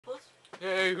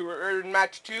Okay, we're in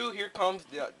match 2. Here comes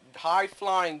the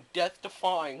high-flying,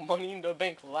 death-defying Money in the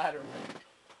Bank ladder match.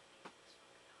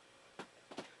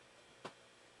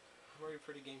 I'm ready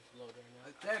for the game to load right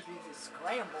now. That'd be the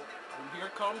scramble. And here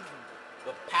comes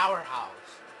the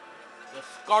powerhouse, the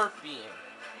Scorpion.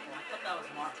 Oh, I thought that was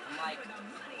Mark. I'm like,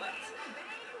 what?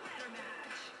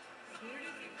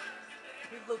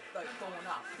 He looked like throwing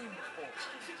out steam before.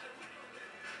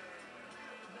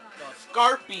 The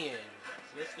Scorpion.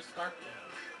 Where's the Scorpion?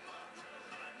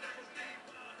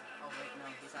 Oh wait,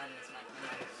 no, he's on his mic.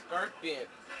 Scorpion.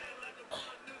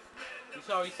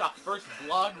 We saw first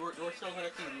blood. We're still gonna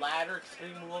see ladder,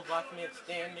 extreme rules, last man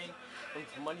standing. There's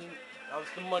money. That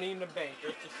was the Money in the Bank.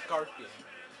 There's the Scorpion.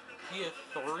 He is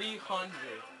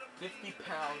 350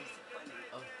 pounds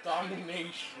of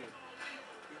domination.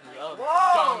 Of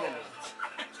dominance.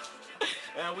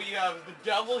 And we have the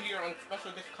Devil here on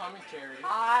special guest commentary.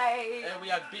 Hi. And we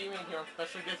have Beeman here on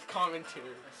special guest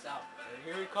commentary. What's up? And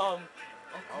here we come.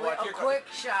 A quick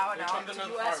shout out to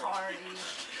U.S. Hardy.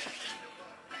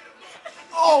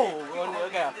 Oh,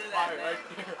 look at that fire right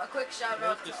there. A quick shout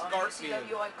out to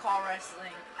UCWO Call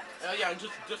Wrestling. Oh yeah, and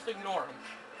just ignore him.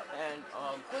 And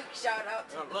quick shout out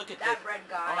to look at that this. red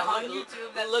guy on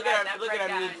YouTube. Look at that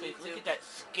mean face. Look at that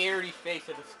scary face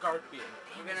of the Scorpion.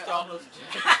 We're gonna all those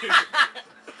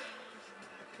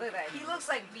Look at that. He looks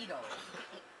like Vito.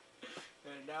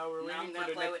 And now we're waiting for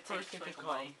the next person to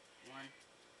come.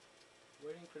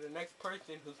 Waiting for the next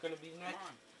person who's gonna be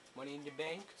next. Money in the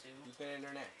Bank. Who's gonna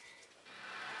enter next?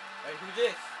 And who's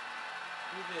this?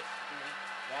 Who's this?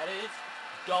 That is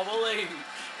Double H.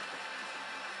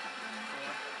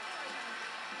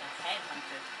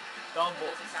 Headhunter. Double.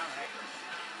 That doesn't sound right.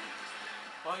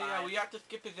 Oh yeah, we have to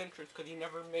skip his entrance because he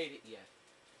never made it yet.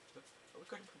 We're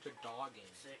gonna put the dog in.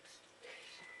 6.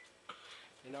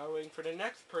 And now we're waiting for the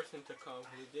next person to come.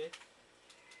 Who's this?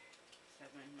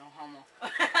 7. No homo.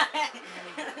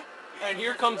 And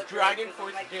here comes Dragon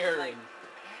Force Darren.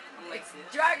 It's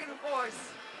Dragon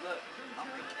Force. Look. I'm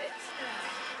like this.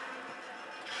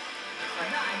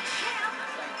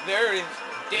 There is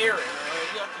Darren.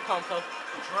 You have to call himself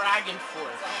Dragon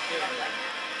Force Darren.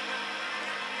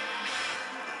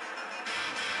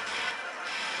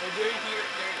 And they're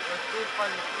still part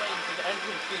of the flames of the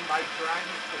entrance scene by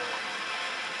Dragon Force.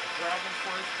 Dragon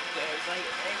Force Darren.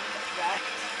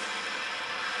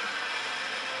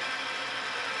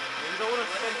 You don't want to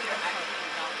spend too much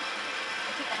time.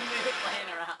 I'm really playing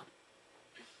around.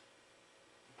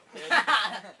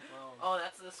 Oh,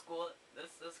 that's the school.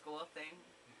 That's the school thing.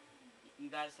 You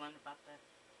guys learned about that?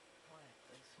 What?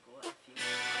 The school FU.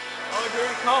 Oh, here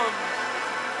he comes.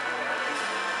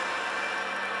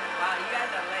 Wow, you guys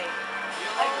are late.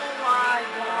 You're like, oh my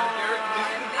god.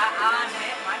 I'll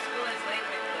admit, my school is late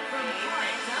with the free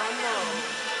thing. Oh no.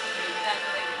 You guys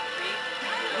are late with free.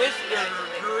 Mr.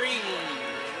 Green.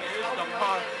 Here's the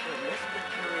monster, Mr.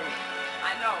 Green.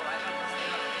 I know.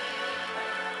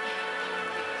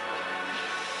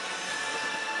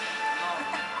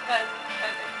 Because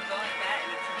if you go like that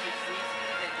and the teacher sees you,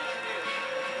 then you're screwed. If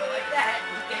you go like that,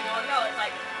 they won't know. It's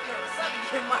like, yo, what's up,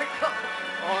 Kid Marco?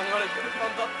 Oh no, the good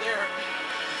thumbs up there.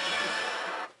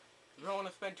 You don't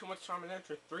want to spend too much time in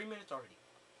entrance. 3 minutes already.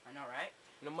 I know, right?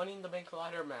 In the Money in the Bank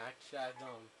ladder match, now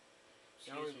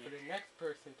wait for the next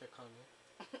person to come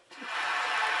in. And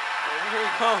here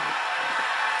he comes.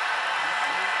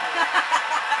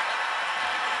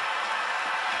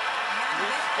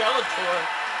 New Skeletor.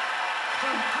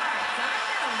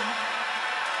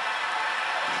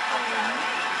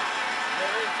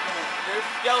 There's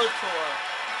Skeletor,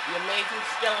 the amazing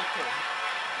Skeletor.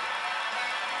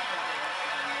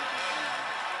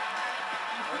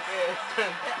 Okay.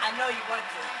 I know you want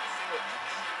to.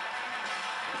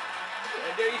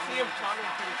 And there you see him talking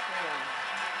to his fans.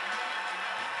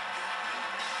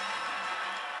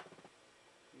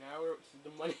 Now we're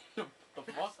the Money, the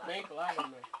Fuck Bank ladder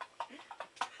match.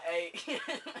 Hey.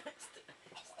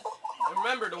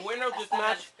 Remember, the winner of this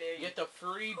match get the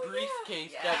free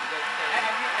briefcase. Yeah.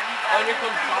 And here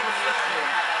comes Domination.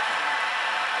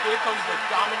 Here comes the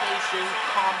Domination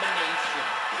combination.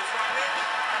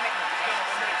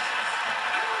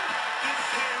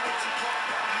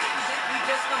 We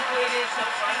just completed the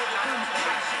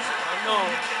I know.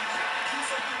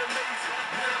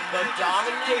 The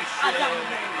Domination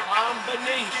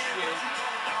combination.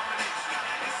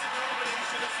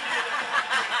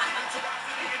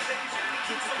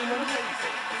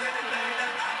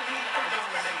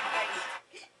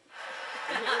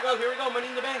 Here we go, Money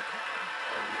in the Bank.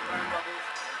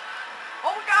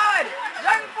 Oh my god!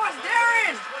 Dragon Force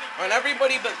Darren! On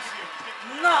everybody but...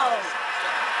 No!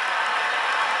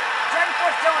 Dragon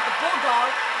Force down with the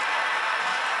Bulldog.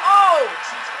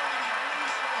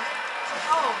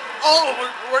 Oh. Oh,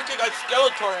 we're working on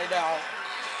Skeletor right now.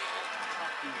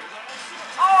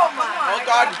 Oh my. Oh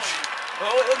God.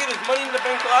 Oh, look at this Money in the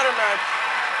Bank ladder match.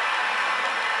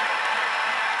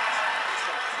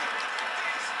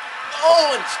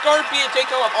 Oh, and Scorpion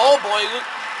taking off. Oh boy,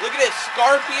 look at this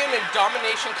Scorpion and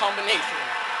Domination combination.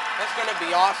 That's gonna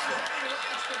be awesome.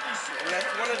 And that's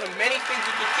one of the many things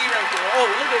you can see right here. Oh,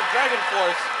 look at Dragon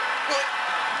Force.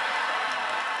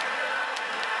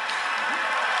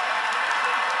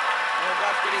 Oh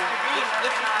God, getting this.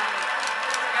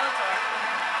 Skeletor.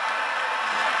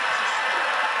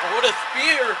 Oh, what a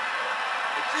spear!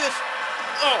 It's this.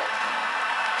 Oh,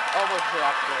 almost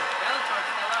dropped there. Skeletor's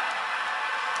still up.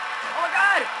 Oh my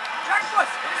God! Dragon Force!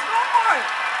 Let's go for it!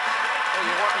 Oh,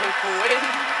 you want him to win?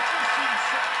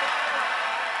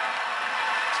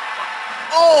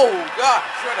 Oh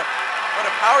gosh, what a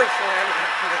power slam!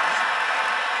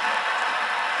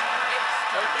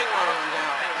 Something on him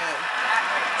now. And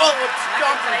oh, it's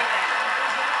jumping.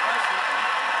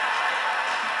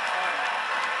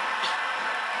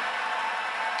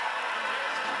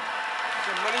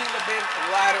 The Money in the Bank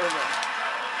ladder match.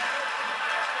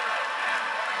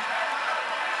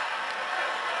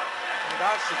 Oh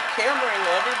gosh, the camera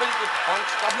angle, everybody's just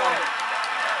bunched up on it.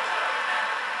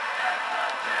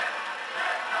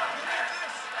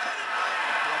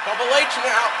 Double H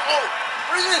now. Oh,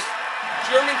 what is this?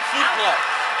 German suplex.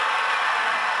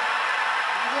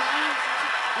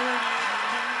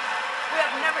 We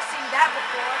have never seen that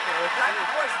before. Dragon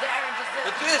Force Darren just did.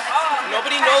 What's this? Oh,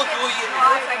 Nobody knows who he is.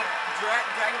 No, it's like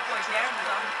Dragon Force Darren is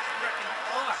on the freaking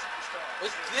floor.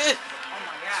 What's this? Oh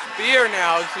my God. Spear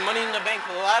now. It's the Money in the Bank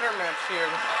ladder match here.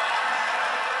 And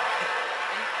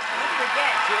don't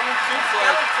forget, German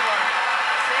suplex. Skeletor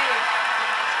saved.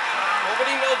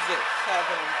 Nobody knows this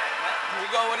happening. Here we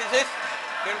go. What is this?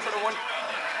 Going for the one.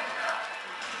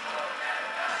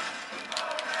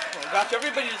 Oh gosh,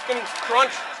 everybody's just getting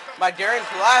crunched by Darren's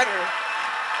ladder.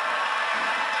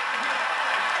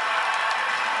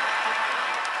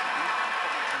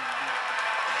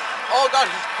 Oh gosh,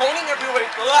 he's poning everybody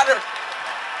to the ladder.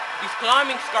 He's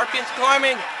climbing. Scorpion's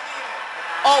climbing.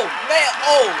 Oh man!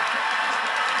 Oh.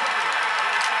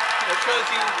 That shows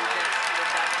you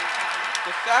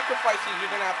the sacrifices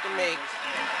you're gonna have to make.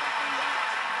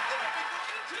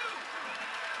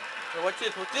 So what's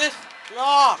this? What's this?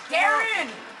 Oh,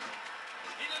 Darren!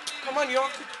 come on, you don't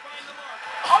have to.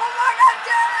 Oh my God,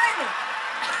 Darren!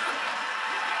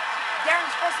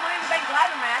 Darren's first Money in the Bank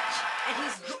ladder match, and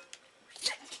he's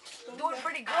doing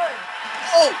pretty good.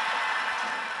 Oh!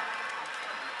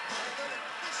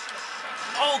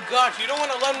 Oh gosh, you don't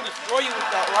want to let him destroy you with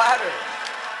that ladder.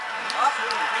 Up,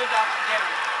 good off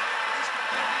Darren.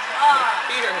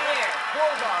 Here.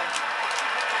 Bulldog.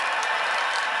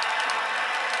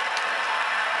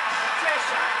 Chair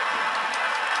shot.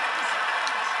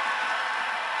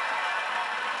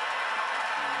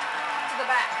 To the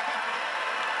back.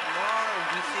 Come on,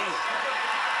 DC.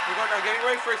 We're getting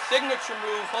ready for a signature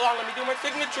move. Hold on, let me do my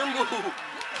signature move.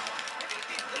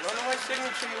 None of my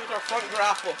signature moves are front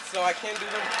grapple, so I can't do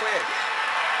them quick.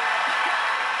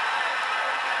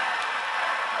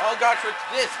 Oh gosh, what's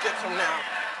this? Gets him now.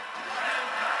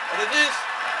 What is this?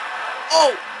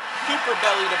 Oh! Super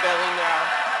belly to belly now.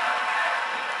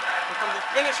 Here comes his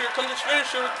finisher. Here comes his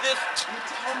finisher with this.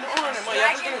 Come on, am I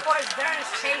ever Dragon gonna... Force Darren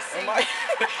is chasing. Am I...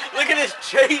 Look at this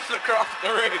chase across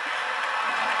the ring.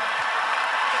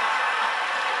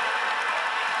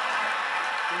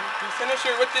 The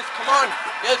finisher with this. Come on.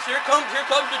 Yes, here comes the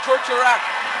torture rack.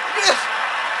 Yes!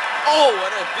 Oh,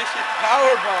 what a vicious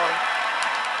power bomb.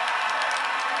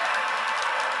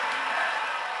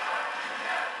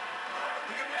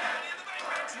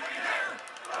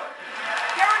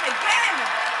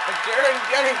 Darren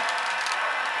getting.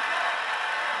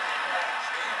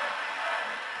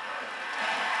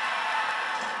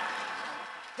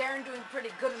 Darren doing pretty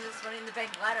good in this Money in the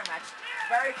Bank ladder match.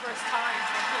 Very first time,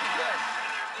 he's doing pretty good.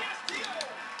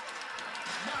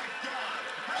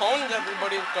 Pwned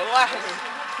everybody with the ladder.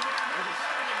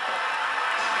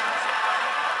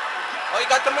 Oh, he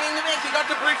got the Money in the Bank. He got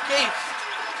the briefcase.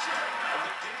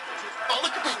 Oh,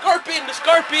 look at the Scorpion. The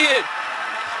Scorpion.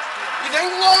 He's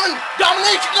hanging on!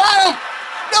 Domination got him!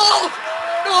 No!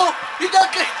 No! He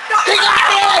got it! He got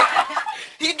it!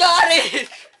 He got it!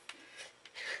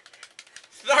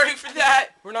 Sorry for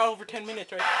that. We're not over 10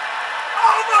 minutes, right?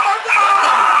 Oh my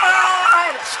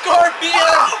God! Scorpion!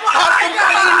 Oh Has the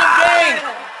Money in the Bank!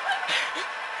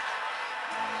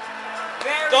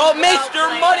 Don't Mr.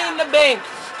 Money in the Bank!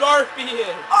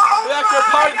 Scorpion! Oh That's your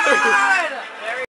part 3. God!